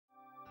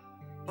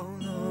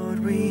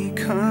we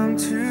come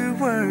to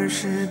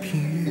worship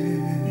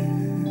you.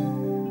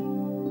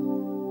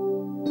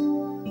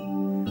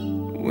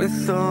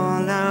 With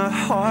all our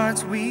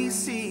hearts we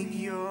seek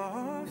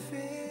your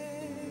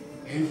face.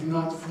 If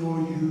not for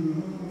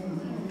you,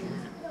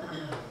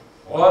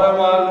 what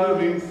am I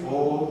living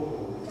for?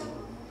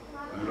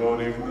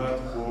 Lord, if not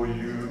for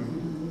you,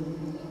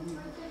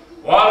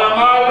 what am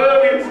I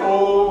living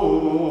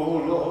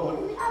for,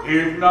 Lord,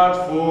 if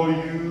not for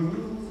you?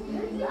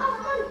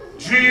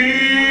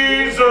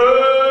 Jesus,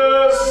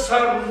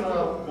 Son of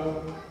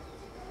God,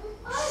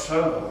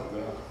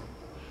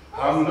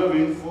 I'm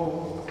living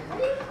for.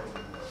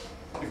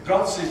 If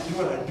God says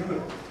do it, I do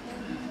it.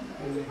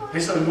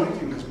 There's an anointing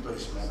in this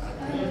place, man.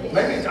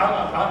 Maybe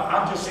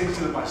I'm just saying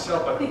to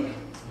myself, but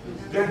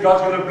then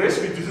God's going to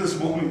bless me to this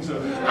morning, so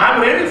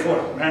I'm ready for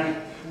it, man.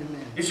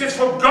 It says,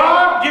 for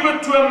God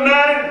giveth to a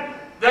man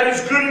that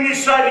is good in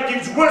his sight. He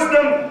gives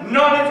wisdom,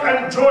 knowledge,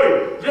 and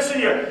joy. Listen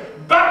here.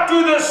 But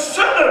to the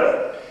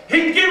sinner,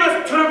 he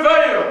giveth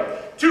travail,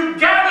 to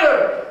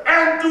gather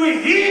and to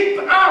heap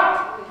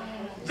up,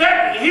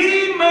 that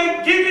he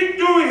may give it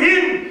to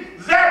him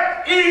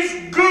that is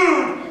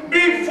good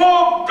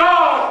before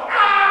God.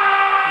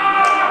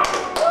 Ah!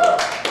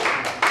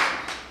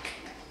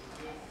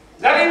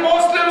 Dat die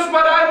moslims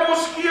maar die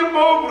moskee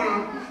bou,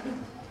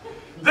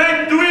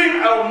 they're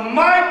doing a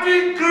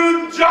mighty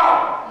good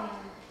job.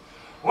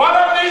 One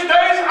of these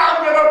days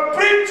I'm going to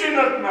preach in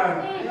it,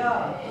 man.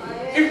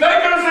 If they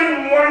can sing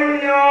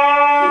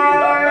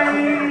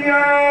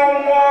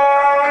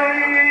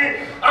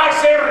I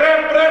say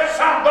Rebre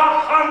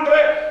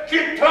Sabachandre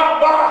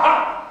Kitrabaha.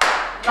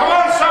 Come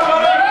on,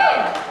 somebody!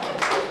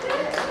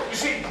 You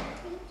see,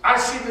 I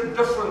see the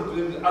different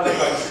than the other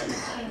guys see.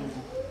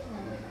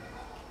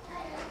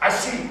 I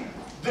see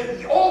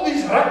all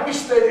these rugby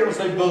stadiums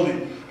they're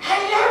building. I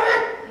love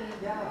it!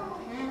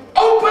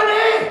 Open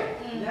air!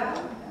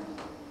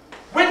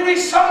 When we're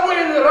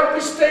somewhere in a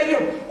rugby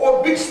stadium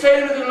or big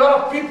stadium with a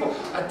lot of people,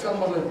 I tell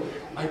my lady,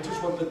 I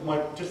just want it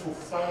just for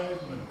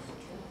 5 minutes.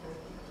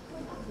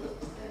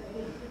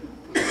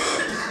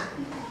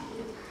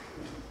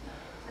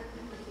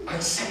 I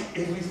see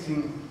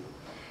everything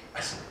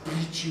as a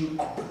preaching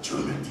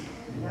opportunity.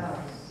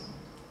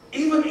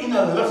 Even in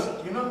a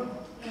lift, you know,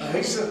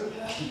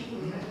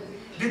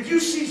 did you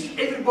see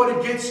everybody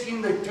gets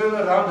in, they turn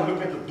around and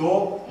look at the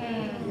door?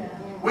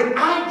 When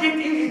I get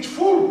in, it's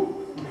full.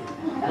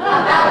 And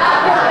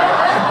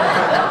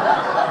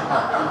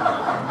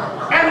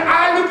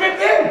I look at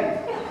them.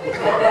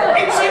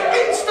 It's an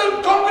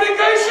instant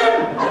congregation.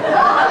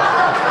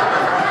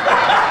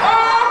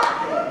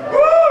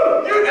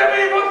 You never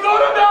even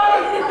thought about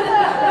it.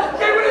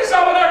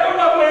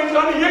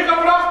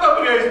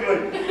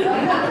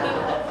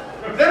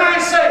 Then I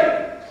say,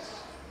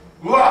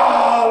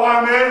 wow,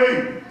 I'm heavy.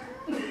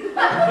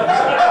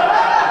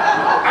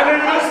 And in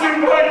this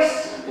embrace,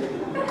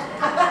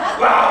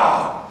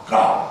 wow,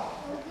 God.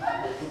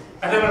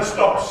 And then it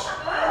stops.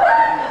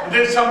 And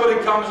then somebody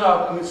comes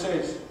out and it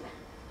says,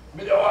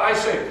 I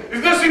say,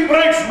 if this thing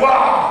breaks,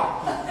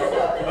 wow,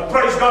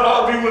 praise God,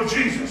 I'll be with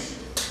Jesus.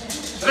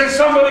 And then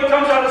somebody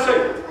comes out and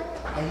says,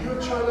 are you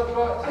a child of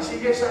God? I say,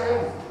 yes, I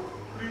am.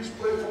 Please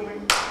pray for me.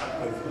 I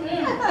pray for you.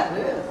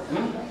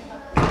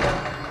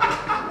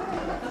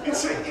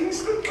 It's an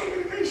instant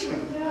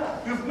congregation.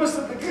 You've missed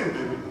it again,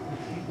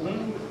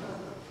 baby.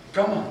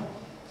 Come on.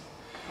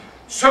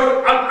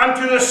 So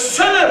unto the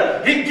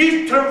sinner he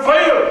gives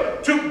travail,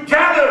 to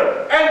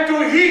gather and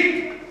to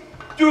heap.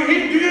 To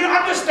heap. Do you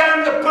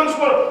understand the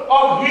principle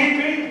of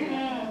heaping?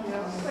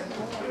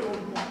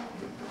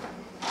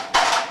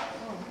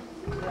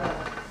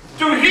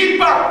 To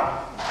heap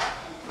up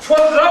for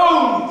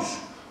those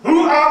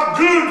who are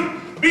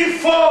good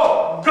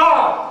before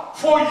God,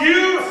 for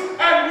you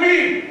and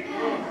me.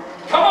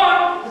 Come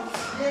on.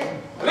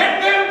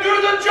 Let them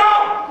do the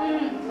job.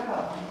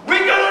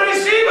 We're going to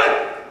receive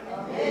it.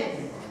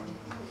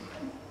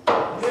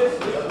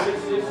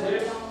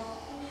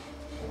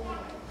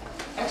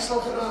 Ek sal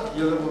graag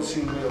julle wil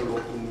sien by 'n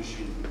lotto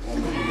masjien.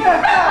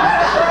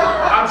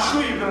 I'm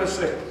sure you're going to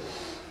say,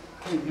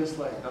 hey, just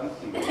like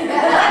donkey.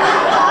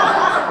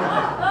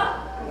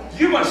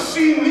 You must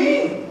see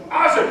me.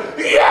 I said,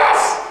 yes,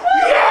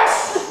 yes.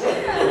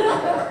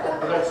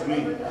 But that's me.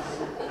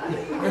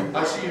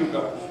 I see you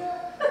guys.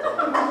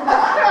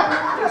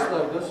 Just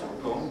like this,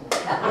 go.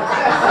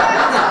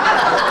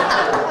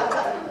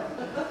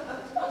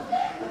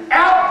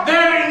 Out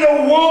there in the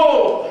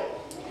world,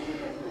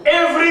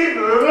 every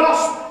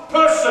lost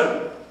person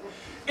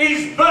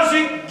is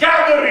busy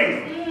gathering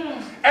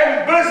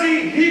and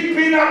busy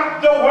heaping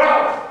up the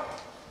wealth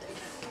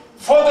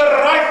for the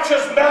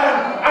righteous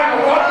man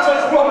and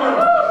righteous woman.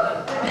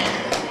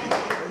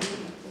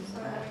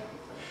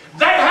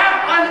 They have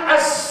an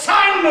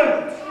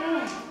assignment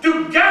to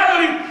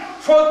gather it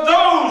for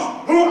those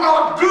who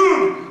are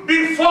good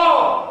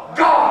before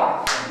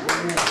God.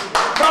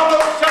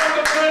 Proverbs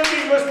chapter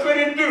 20 verse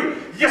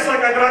 22. Yes,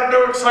 like I got so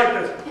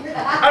excited.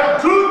 A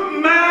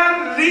good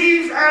man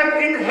leaves an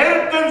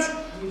inheritance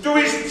to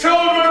his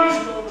children's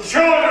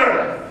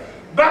children,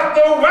 but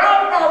the wealth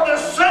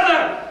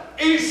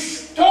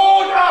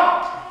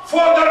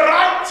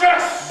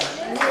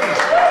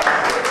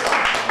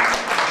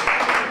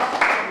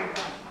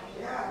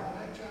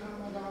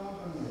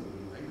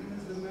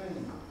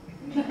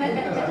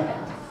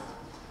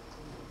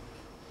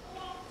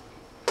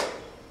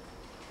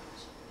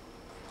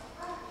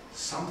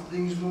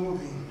Something's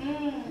moving.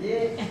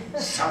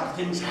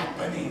 Something's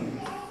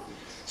happening.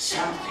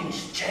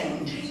 Something's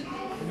changing.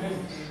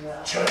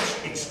 Church,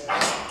 it's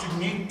us to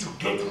need to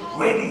get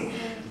ready.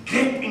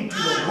 Get into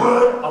the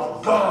Word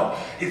of God.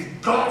 If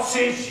God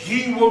says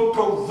He will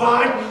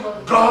provide,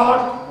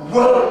 God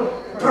will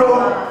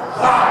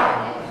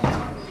provide.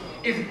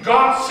 If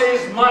God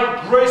says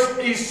my grace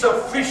is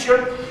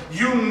sufficient,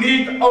 you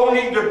need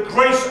only the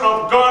grace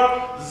of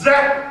God.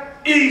 That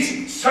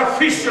is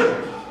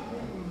sufficient.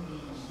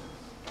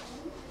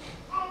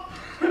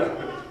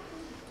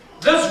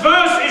 This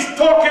verse is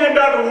talking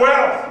about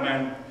wealth,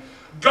 man.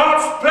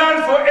 God's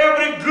plan for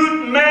every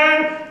good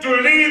man to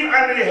leave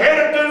an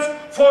inheritance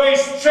for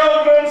his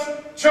children's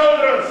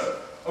children.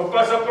 Oh,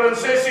 Pastor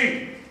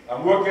Princessie,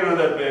 I'm working on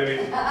that,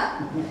 baby.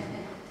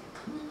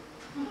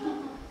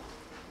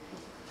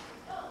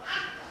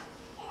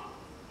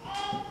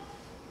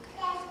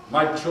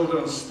 My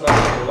children struggled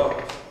a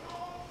lot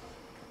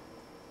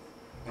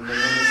in the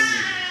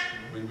ministry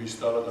when we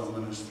started our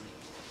ministry.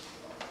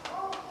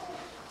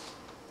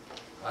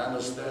 I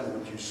understand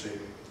what you say.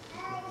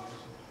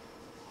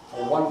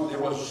 For one, there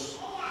was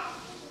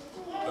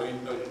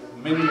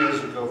many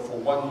years ago, for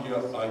 1 year,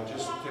 I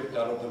just stepped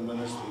out of the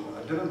ministry.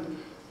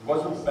 It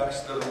wasn't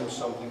backsliding or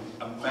something.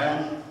 A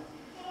man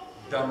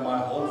done my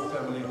whole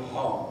family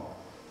harm.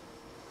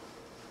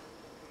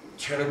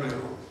 Terribly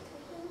harm.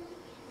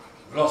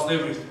 Lost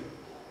everything.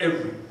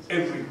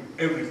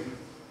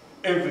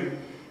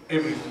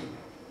 Everything.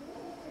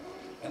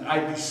 And I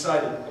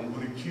decided I'm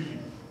going to kill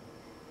him.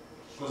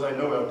 Because I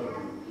know how to do it.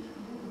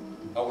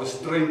 I was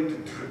trained to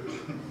do it.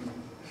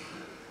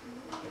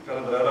 I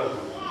can't do it.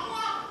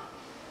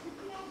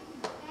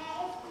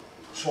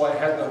 So I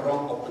had the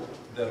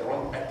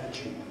wrong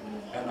attitude.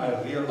 And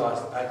I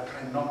realized I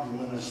cannot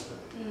minister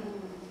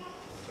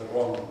the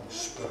wrong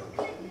spirit.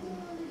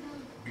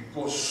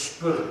 Because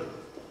spirit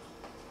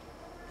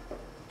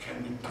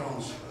can be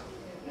transferred.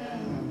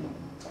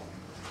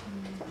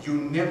 You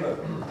never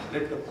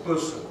let the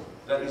person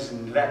that is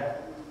in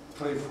lack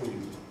pray for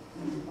you.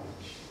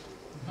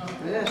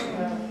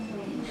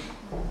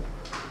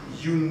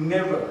 You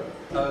never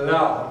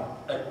allow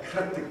a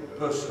critic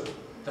person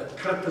that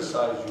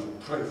criticizes you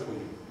pray for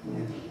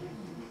you.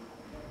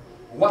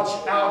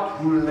 Watch out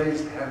who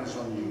lays hands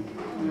on you.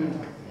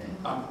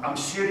 I'm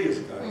serious,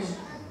 guys.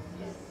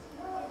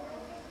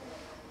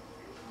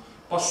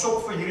 Pas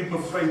op vir hierdie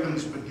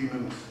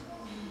bevrydingsbedienings.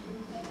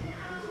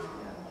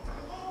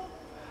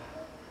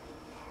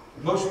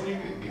 Mostly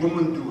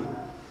women do it.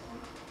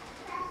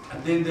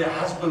 And then their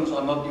husbands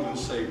are not even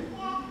saved.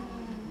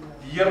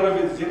 Die Here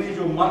weet, jy nie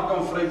jou man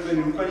kan vrykry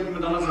nie, hoe kan jy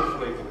iemand anders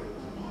vrykry?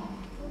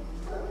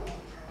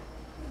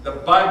 The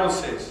Bible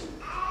says,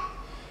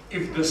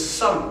 if the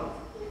Son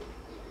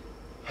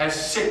has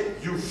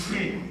set you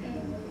free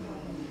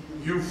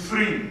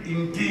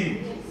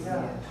indeed.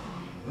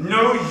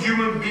 No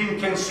human being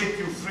can set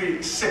you free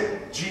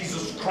except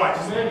Jesus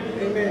Christ.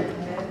 Amen.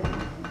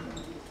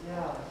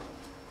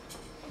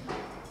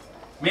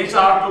 Mense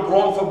hart op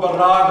bron vir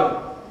berading.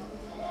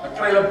 Dan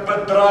kry hulle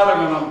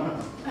bedrading en dan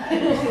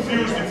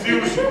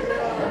diffuse.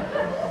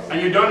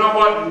 And you don't know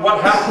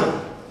what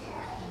happened.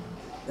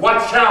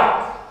 Watch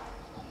out.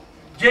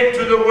 Get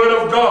to the Word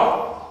of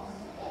God.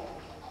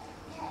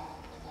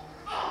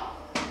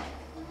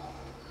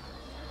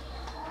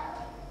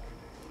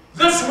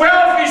 This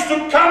wealth is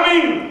to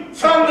coming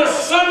from the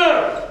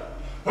sinner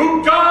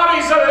who God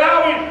is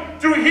allowing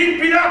to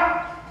heap it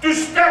up, to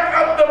stack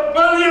up the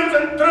billions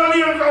and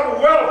trillions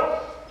of wealth.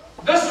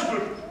 This is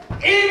good.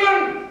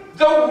 Even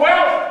the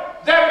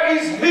wealth that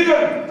is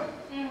hidden,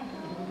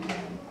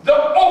 the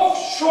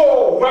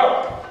offshore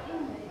wealth.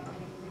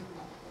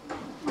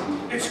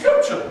 It's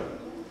scripture.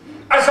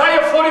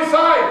 Isaiah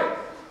 45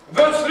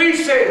 verse 3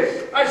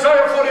 says,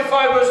 Isaiah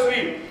 45 verse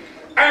 3,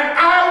 and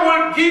I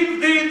will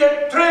give thee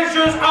the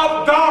treasures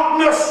of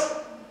darkness,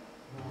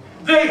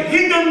 the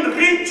hidden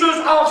riches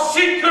of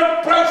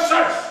secret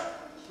places,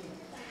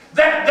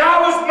 that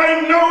thou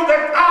may know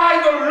that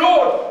I, the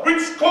Lord,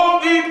 which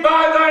called thee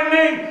by thy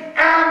name,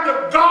 am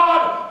the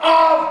God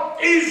of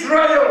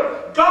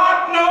Israel.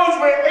 God knows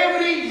where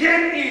every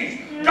yen is.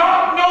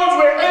 God knows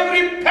where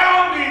every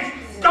pound is.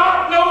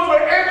 God knows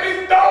where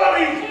every dollar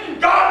is.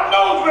 God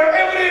knows where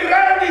every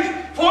rand is.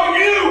 For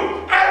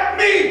you and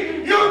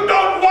me, you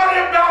don't worry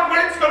about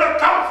where it's going to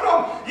come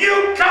from.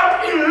 You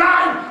come in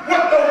line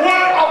with the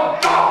Word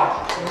of God.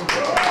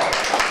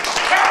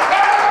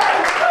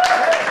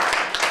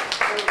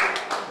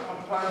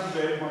 I'm trying to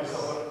behave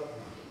myself,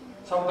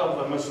 but sometimes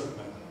I miss it,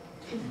 man.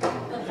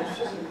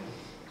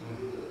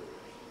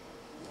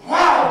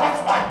 Wow,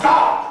 that's my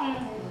God.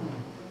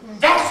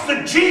 That's the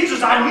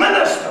Jesus I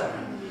minister.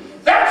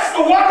 That's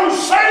the one who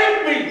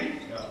saved me.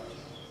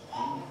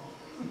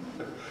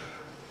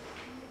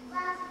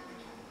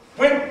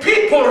 When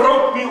people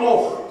wrote me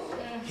off,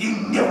 he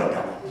never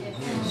done it.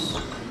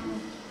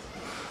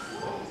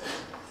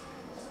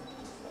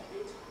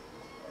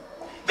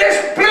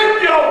 There's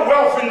plenty of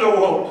wealth in the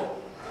world.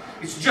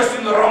 It's just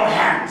in the wrong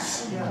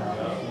hands.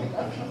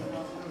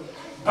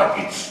 But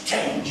it's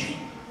changing.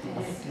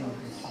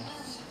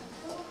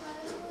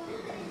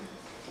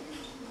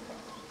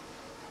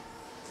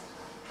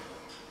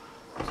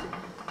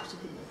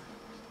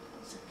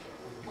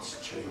 It's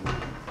changing.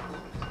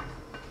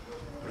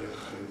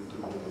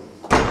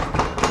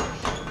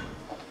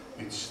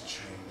 It's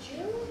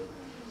changing.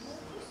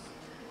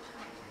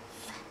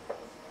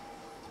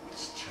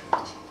 It's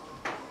changing.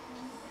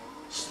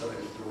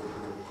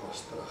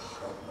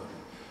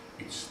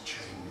 It's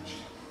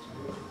changing.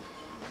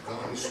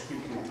 God is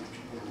speaking to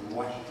people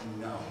right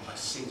now. I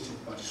sense it in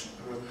my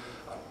spirit.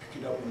 I pick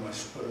it up in my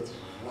spirit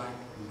right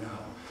now.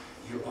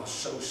 You are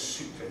so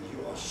sick and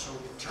you are so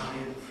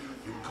tired.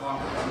 You can't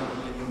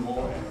handle it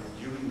anymore. And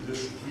during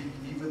this week,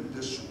 even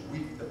this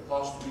week, the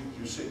past week,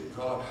 you said,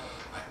 God,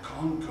 I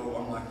can't go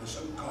on like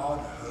this. And God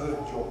heard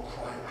your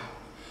cry out.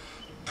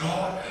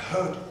 God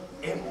heard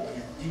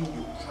everything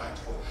you cried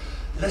for.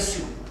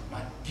 Listen,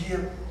 my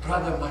dear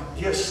brother, my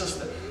dear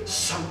sister,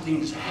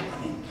 something is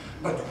happening.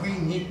 But we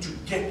need to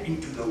get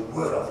into the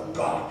Word of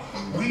God.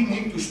 We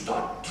need to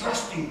start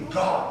trusting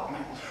God,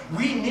 man.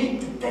 We need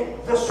to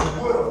take this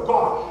Word of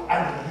God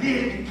and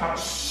really become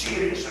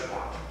serious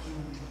about it.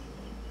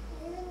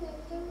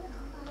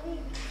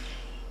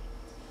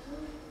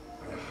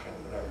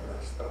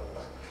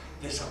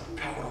 There's a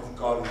power of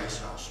God in this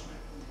house, man.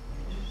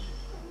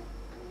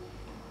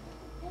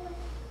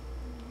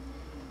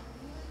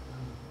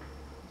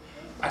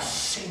 I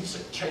sense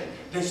a change.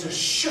 There's a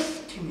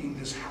shifting in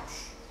this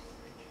house.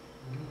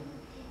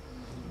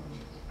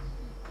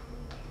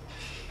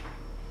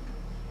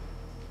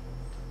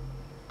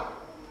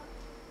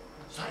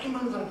 Is daar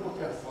iemand wat het ook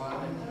ervaar?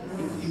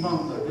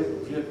 Iemand dat dit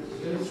weet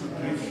so 3-4.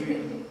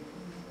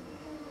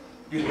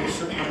 Jy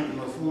sit en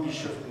dan voel die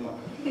shifting maar.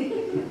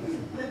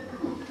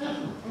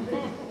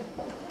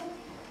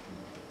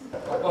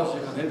 Papa, jy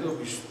gaan net op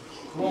die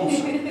grond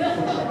sit.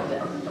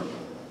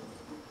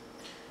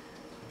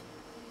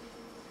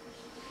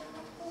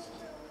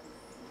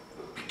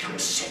 Become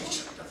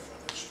sensitive for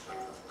the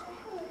Spirit of God.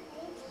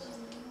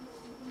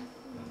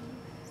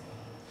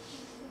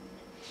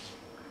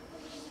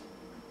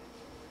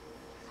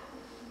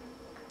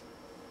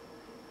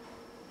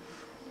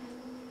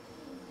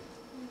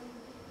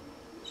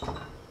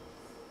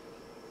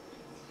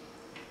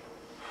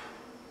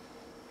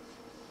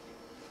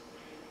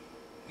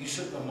 Hier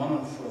sit 'n man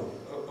en vrou,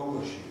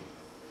 ouers hier.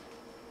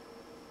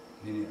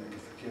 Nee, ek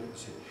het verkeerd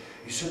gesê.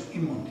 Hier sit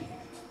iemand hier.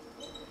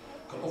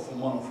 Kan of 'n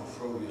man of 'n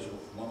vrou wees, of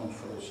man en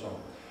vrou saam.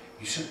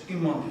 Hier sit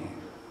iemand hier.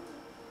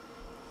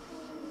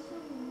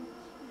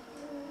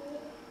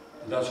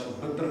 En daar is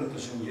verbittering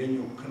tussen jy en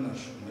jou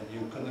kinders, met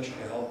jou kinders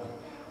gehelp het,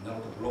 en hulle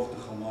het 'n belofte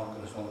gemaak,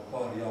 en is al 'n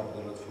paar jaar dat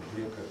hulle het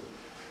verbreek het,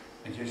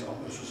 en jy is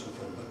amper soos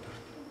verbitterd.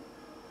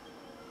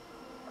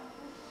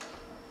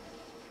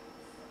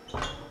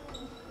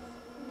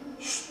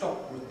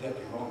 Stop with that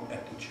wrong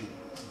attitude.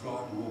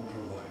 God will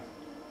provide.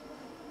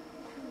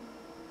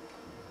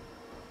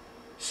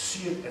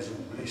 See it as a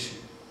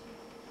blessing.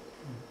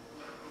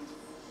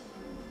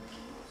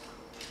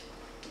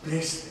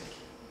 Bless them.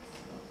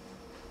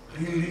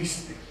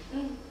 Release them.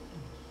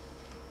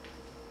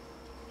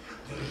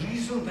 The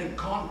reason they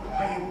can't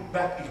pay it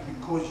back is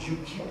because you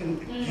keep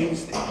it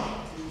against them.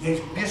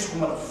 Jy's besig om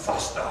hulle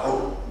vas te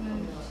hou.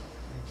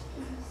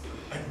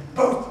 And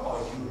both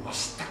of you are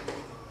stuck.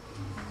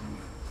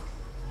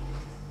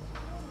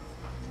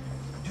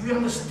 Do you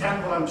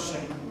understand what I'm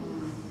saying?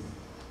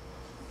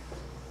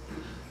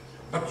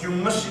 But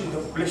you're missing the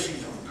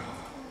blessings of God.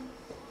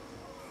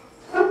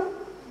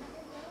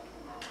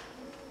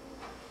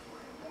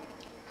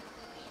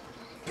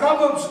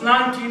 Proverbs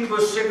 19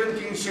 verse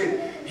 17 said,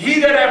 He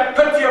that hath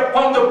pity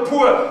upon the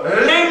poor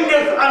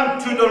lendeth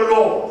unto the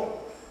Lord.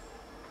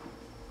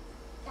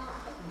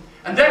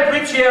 And that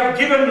which he hath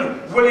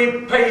given will he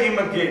pay him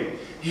again.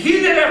 He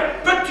that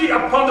hath pity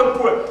upon the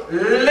poor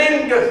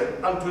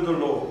lendeth unto the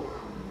Lord.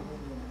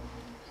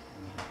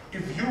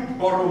 If you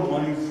borrow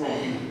money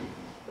from me,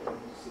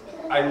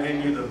 I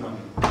lend you the money.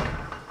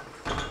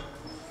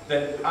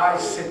 Then I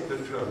set the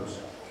terms.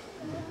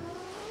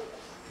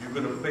 You're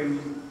going to pay me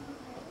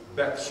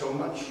back so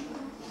much.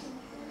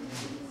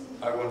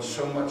 I want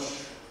so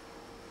much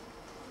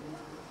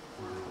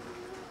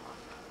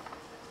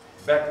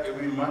back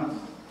every month.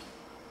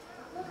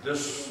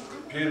 This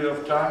period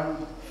of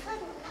time,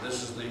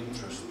 this is the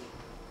interest.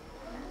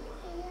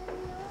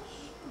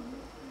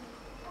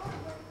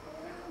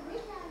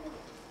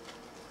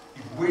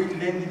 If we're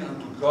lending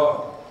unto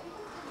God,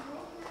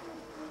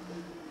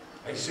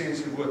 hy sê in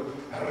sy woord,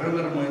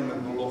 herinner my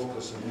met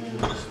beloftes en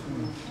liefdes.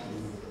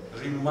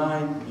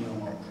 Remind me of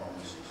my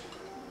promises.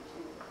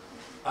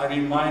 I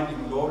remind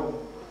him, Lord,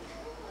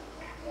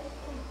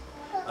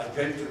 I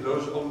gave to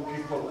those old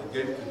people, I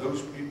gave to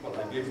those people,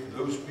 I gave to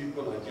those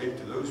people, I gave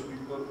to those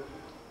people.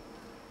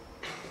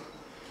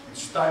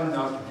 It's time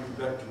now to give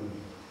back to me.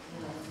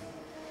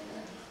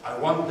 I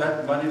want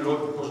that money,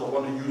 Lord, because I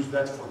want to use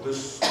that for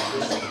this, and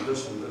this, and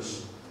this, and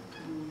this.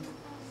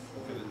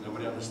 Okay,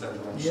 nobody understands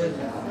what I'm saying.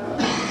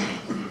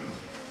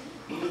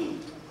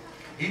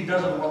 He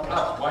doesn't want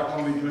us. Why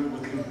can't we do it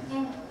with him?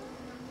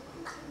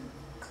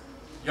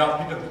 Yeah,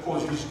 Peter,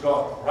 because he's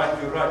God.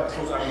 Right, you're right,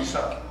 because I'm his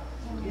son.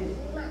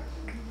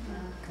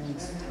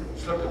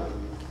 Slip it.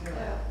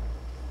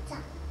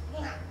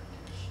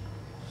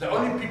 The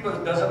only people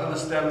that doesn't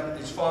understand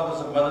is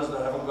fathers and mothers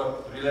that haven't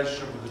got a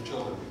relationship with the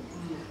children.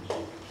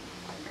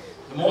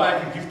 The more I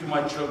can give to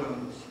my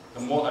children,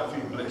 the more I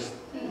feel blessed.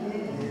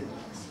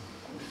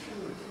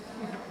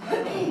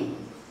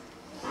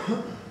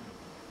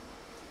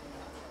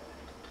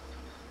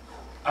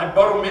 I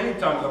borrow many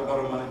times, I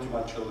borrow money to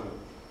my children.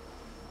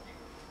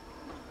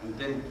 And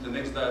then the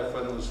next day I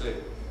phone them and say,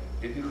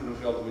 "Het nie genoeg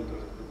geld om dit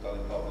terug te betaal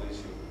en God bless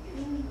you."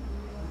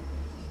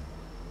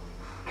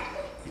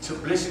 It's a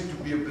blessing to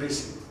be a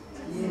blessing.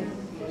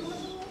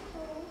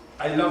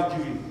 I love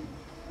giving.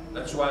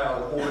 That's why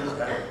I'll always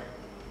have.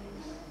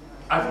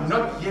 I've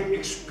not yet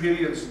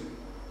experienced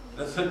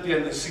the 30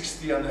 and the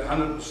 60 and the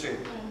 100%,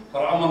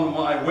 but I'm on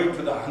my way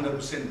to the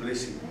 100%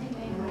 blessing.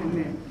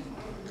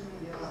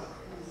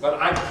 But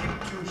I keep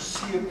to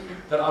see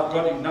it that I've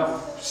got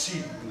enough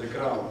seed in the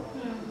ground.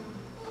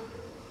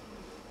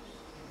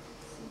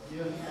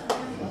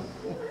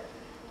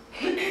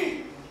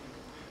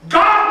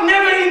 God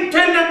never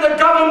intended the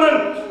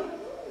government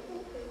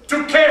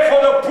to care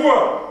for the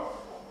poor.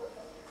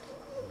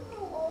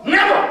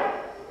 Never.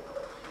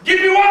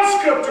 Give me one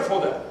scripture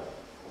for that.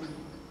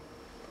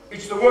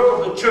 It's the work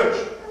of the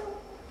church.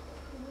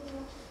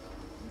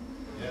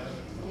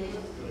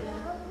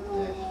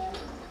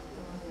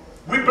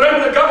 We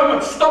blame the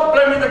government. Stop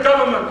blaming the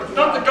government. It's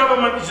not the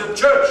government, it's the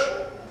church.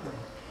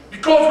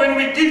 Because when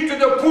we give to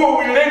the poor,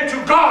 we lend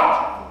to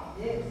God.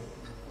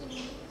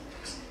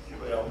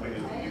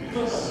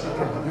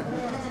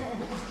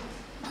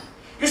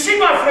 You see,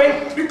 my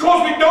friend,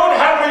 because we don't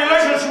have a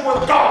relationship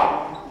with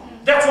God,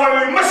 that's why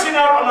we're missing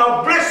out on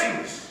our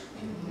blessings.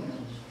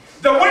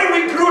 The way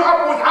we grew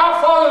up with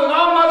our fathers and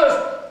our mothers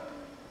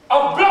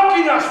are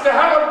blocking us to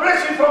have a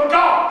blessing from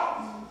God.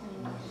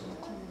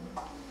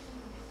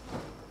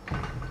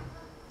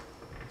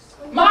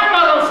 My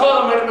mother and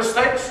father made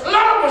mistakes, a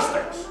lot of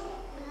mistakes.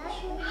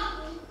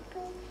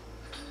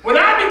 When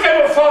I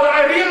became a father,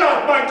 I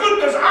realized, my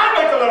goodness, I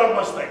make a lot of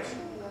mistakes.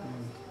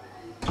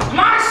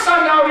 My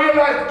son now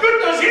realized,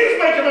 goodness, he's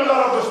making a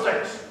lot of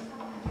mistakes.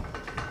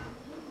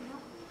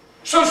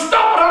 So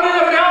stop running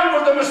around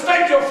with the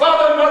mistakes your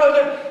father and mother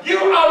did. You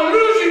are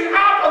losing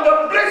out on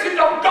the blessings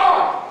of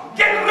God.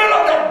 Get rid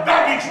of that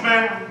baggage,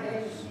 man.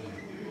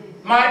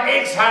 My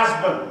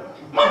ex-husband.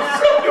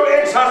 Flip your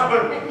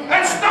ex-husband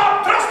and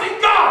start trusting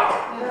God.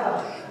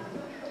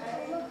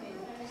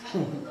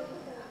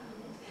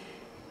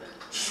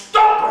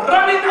 Stop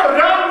running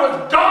around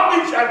with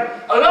garbage and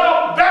a lot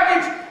of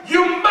baggage.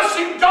 You're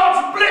missing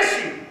God's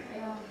blessing.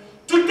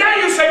 Today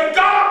you say,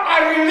 God,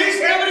 I release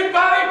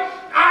everybody.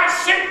 I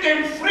set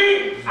them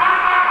free.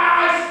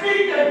 I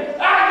speak them.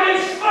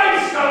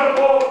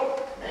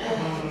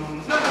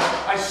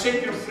 I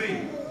set you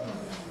free.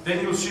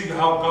 Then you'll see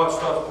how God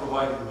starts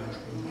providing.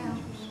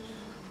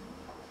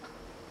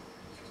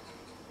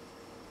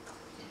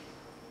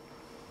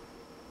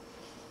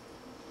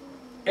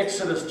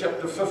 Exodus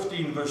chapter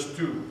 15 verse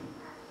 2.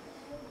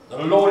 The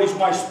Lord is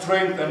my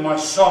strength and my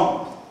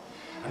song,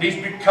 and He's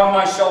become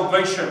my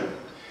salvation.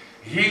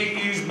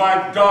 He is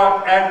my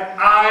God, and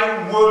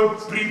I will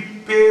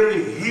prepare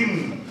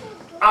Him.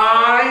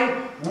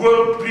 I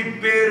will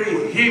prepare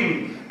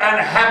Him an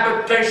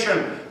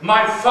habitation,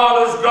 my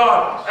Father's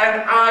God,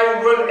 and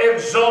I will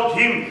exalt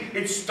Him.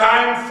 It's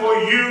time for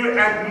you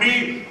and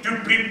me to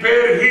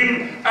prepare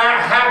Him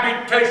a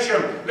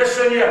habitation.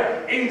 Listen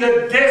here, in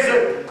the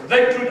desert,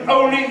 they could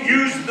only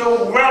use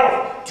the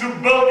wealth to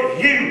build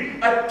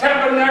Him a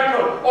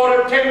tabernacle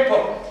or a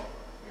temple.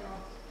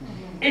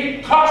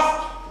 It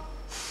cost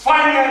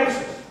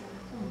finances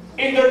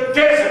in the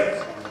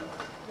desert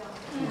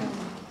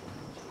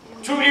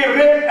to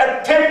erect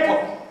a temple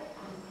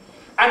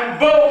and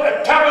build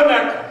a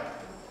tabernacle.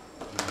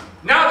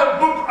 Now the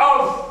book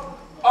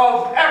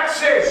of Acts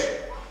says,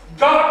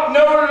 God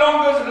no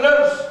longer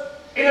lives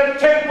in a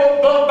temple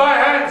built by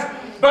hands.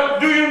 But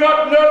do you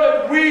not know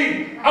that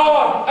we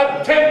are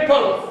a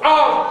temple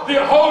of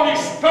the Holy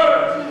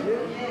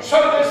Spirit? So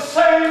the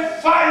same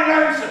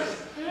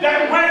finances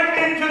that went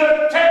into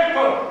the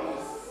temple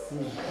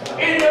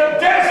in the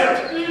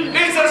desert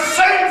is the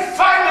same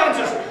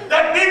finances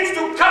that needs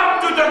to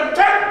come to the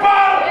temple.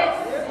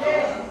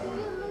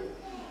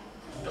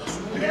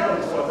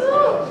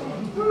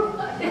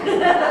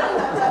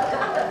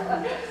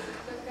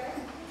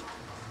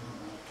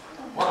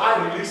 Well,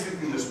 I released it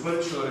in the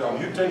spiritual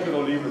realm. You take it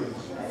or leave it.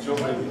 It's your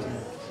baby.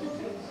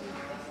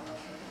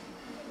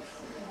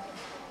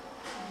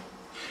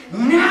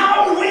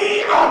 Now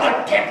we are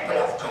the temple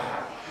of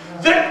God.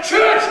 The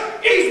church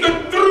is the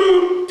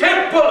true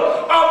temple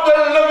of the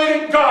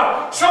living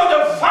God. So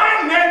the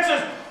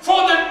finances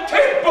for the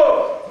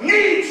temple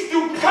needs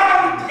to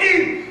come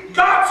in.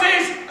 God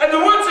says, and the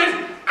word says,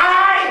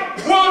 I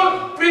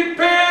will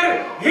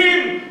prepare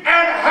Him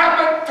an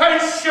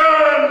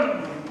habitation.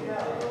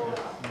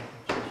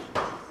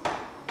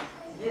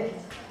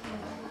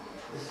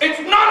 It's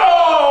not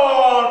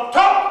on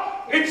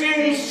top, it's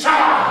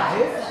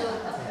inside.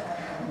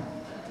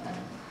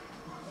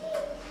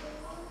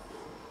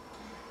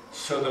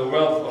 So the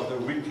wealth of the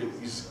wicked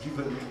is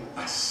given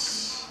to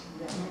us.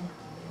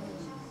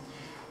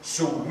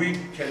 So we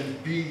can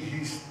be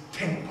his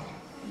temple.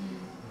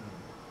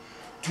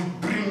 To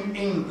bring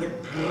in the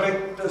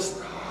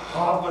greatest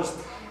harvest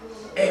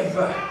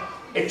ever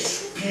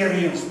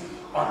experienced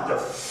on the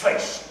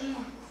face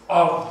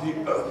of the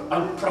earth.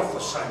 I'm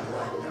prophesying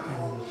right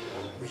now.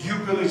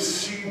 You're going to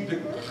see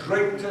the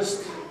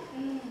greatest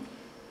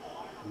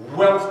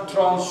wealth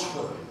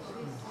transfer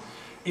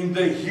in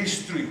the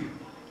history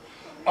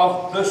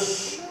of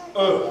this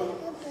earth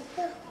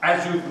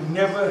as you've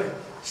never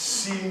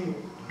seen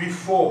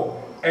before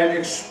and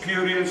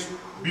experienced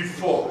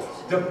before.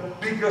 The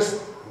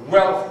biggest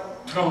wealth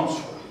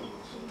transfer.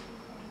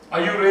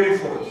 Are you ready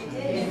for it?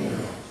 Yes.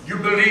 You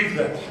believe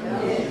that?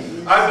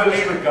 Yes. I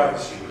believe it,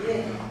 guys.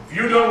 Yes. If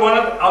you don't want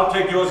it, I'll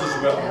take yours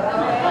as well.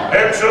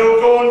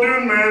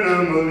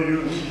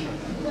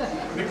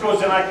 Because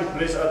then I can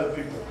bless other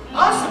people.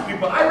 Ask the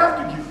people. I love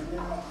to give.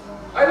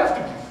 I love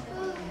to give.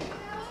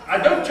 I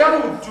don't tell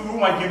you to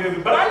whom I give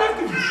it, but I love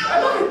to give.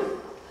 I love it.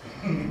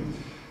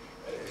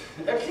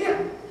 Here.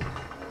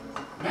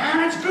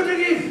 Man, it's good to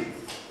give.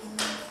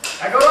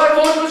 I go, I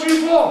want what you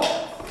for.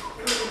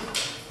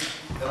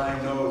 Then I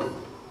know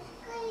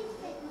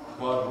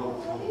God will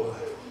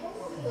provide.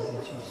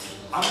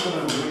 I'm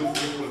going to bring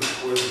people to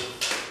word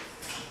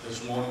this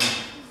morning.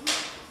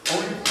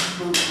 Only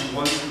people who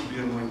want to be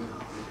anointed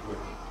with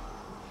word.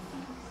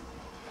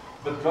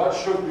 But God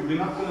showed me,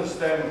 we're not going to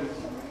stand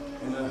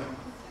in a,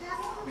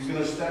 we're going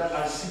to stand,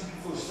 I see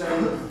people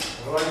standing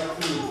right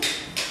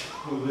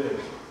through there.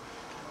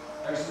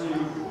 Actually,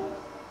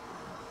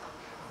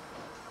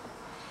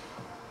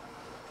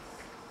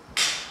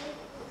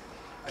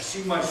 I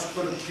see my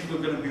spirit people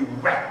are going to be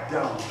whacked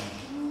down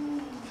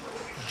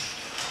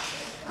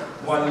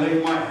while I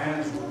lay my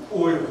hands with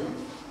oil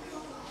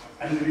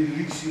and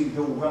releasing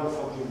the wealth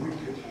of the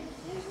wicked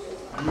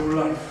in your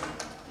life.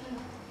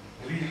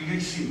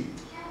 Releasing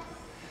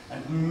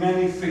and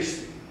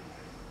manifesting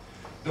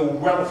the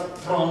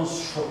wealth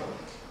transfer,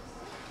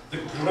 the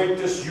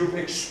greatest you've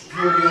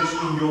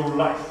experienced in your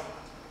life.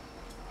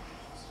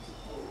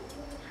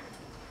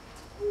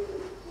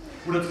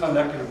 Hoe dit gaan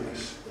lekker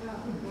wees.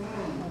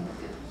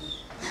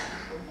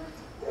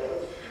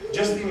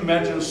 Just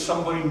imagine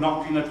somebody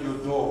knocking at your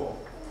door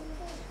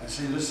and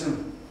say,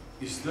 listen,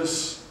 is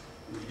this,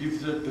 you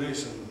give the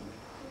address and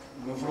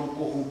Mevrou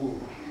Kogubu,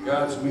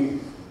 yeah, it's me.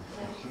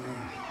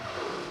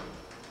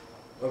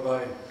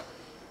 Bye-bye.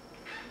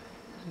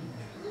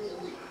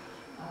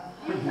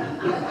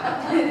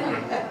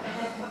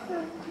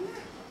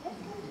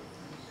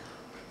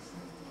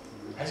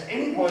 Has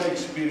anybody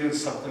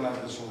experienced something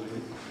like this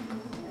already?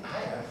 I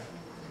have.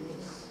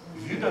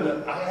 If you don't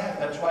know, I have.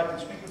 That's why I can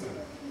speak about it.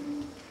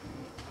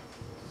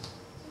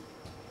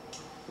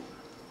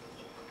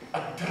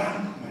 A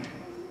drunk man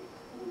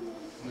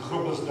in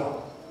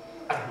Groblersdal.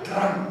 A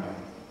drunk man.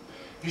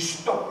 He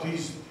stopped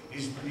his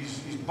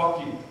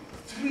bakkie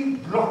 3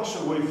 blocks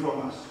away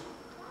from us.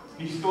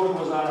 He thought it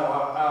was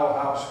our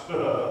house.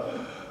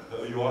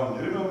 Johan,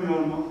 do you remember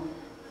Johan?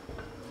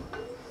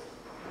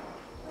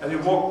 And he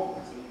walked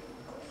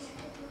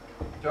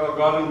to our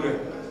garden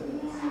gate.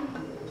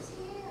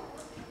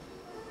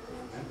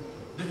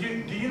 Do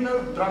you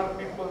know drunk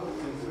people in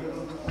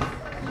Freedom?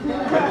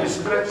 When they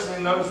scratch their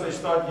nose, they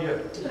start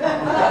here.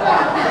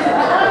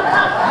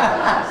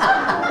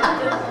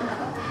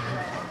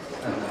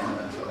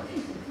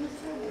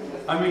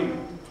 I mean,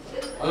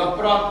 hulle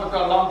praat met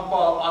 'n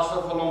lamppaal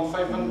asof hulle hom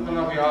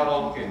 25 jaar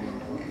al ken.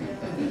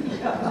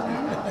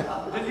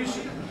 Did you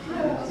see?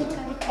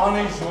 On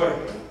his way.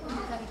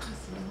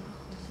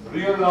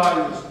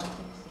 Realized,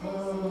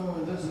 oh,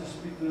 this is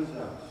Peter's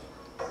house.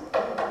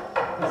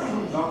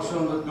 Knocks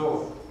on the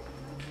door.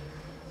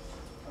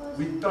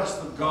 We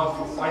trusted God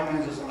for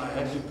finances and I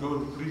had to go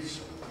and preach.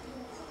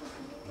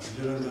 I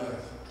didn't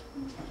have.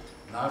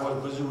 And I was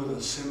busy with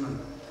a sermon.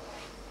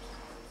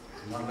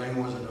 My name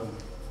was at home.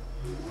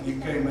 And he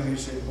came and he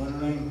said,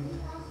 Marlene,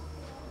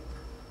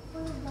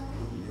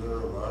 you're a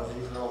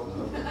rising girl.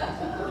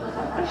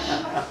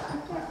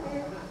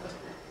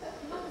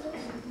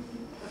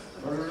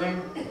 Marlene,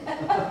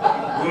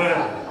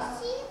 well,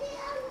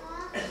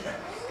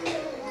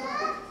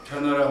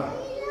 turn around.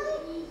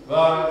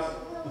 But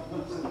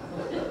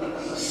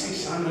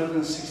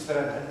 606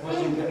 rand, that was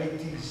in the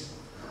 80s.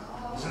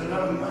 It's a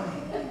lot of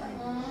money.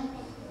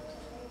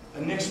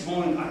 The next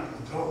morning I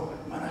could go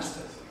and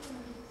minister.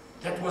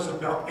 That was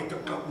about 8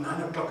 o'clock,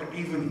 9 o'clock in the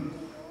evening.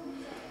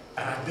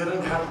 And I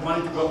didn't have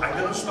money to go. I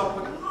didn't stop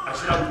it. I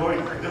said, I'm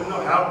going. I didn't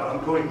know how, but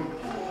I'm going.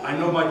 I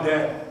know my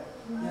dad.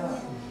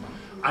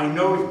 I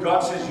know if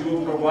God says you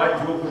will provide,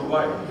 you will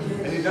provide.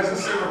 And he doesn't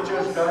say the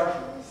church guy,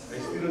 I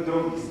still a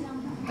donkey.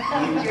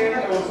 And he came,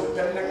 there was a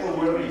technical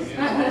worry.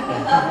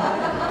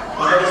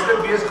 Maar hij is te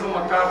bezig om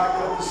elkaar te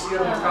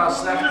kritiseren, elkaar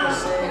slecht te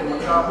zeggen en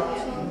elkaar.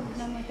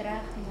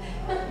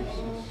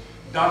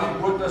 Danny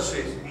Buddha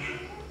says,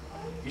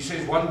 he He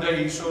says one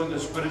day he saw in the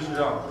spiritual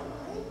realm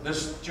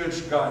this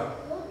church guy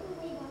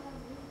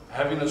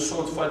having a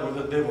sword fight with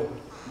the devil.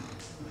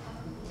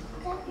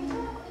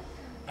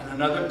 And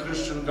another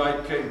Christian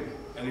guy came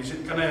and he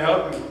said, "Can I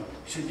help you?"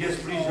 He said,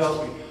 "Yes, please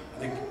help me."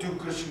 And the two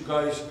Christian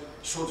guys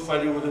sword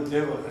fighting with the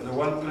devil. And the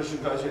one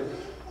Christian guy said,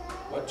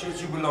 "What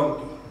church you belong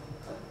to?"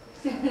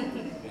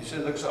 He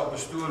said, "Looks up a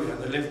story."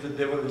 And they left the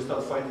devil and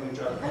started fighting each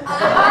other.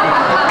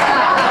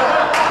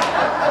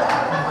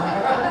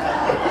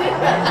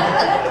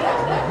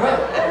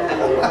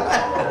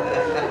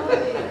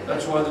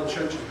 That's why the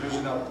church is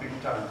losing out big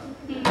time.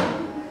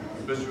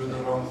 We're busy with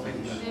the wrong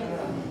things.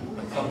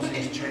 But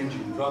something's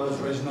changing. God is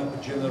raising up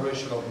a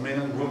generation of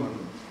men and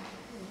women.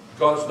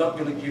 God's not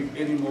going to give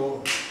any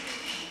more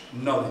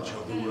knowledge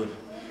of the Word.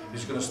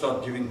 He's going to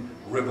start giving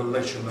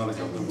revelation knowledge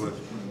of the Word.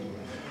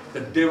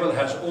 The devil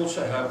has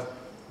also have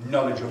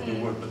knowledge of the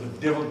Word, but the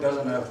devil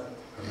doesn't have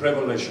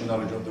revelation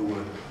knowledge of the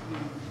Word.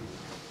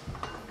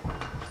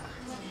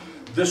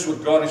 This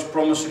what God is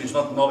promising is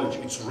not knowledge,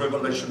 it's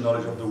revelation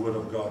knowledge of the Word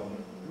of God.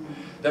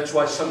 That's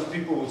why some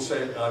people will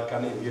say, "I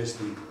kan nie wees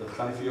nie, dit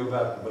gaan nie vir jou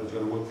werk, but it's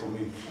going to work for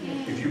me."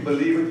 If you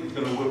believe it, it's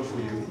going to work for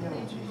you.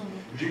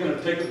 If you're going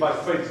to take it by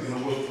faith, it's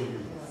going to work for you.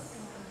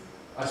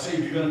 I say,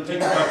 if you're going to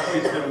take it by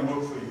faith, it's going to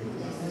work for you.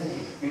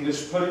 In the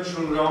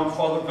spiritual realm,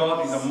 Father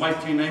God, in the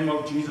mighty name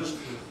of Jesus,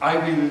 I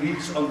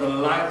release on the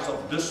lives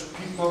of this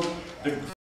people the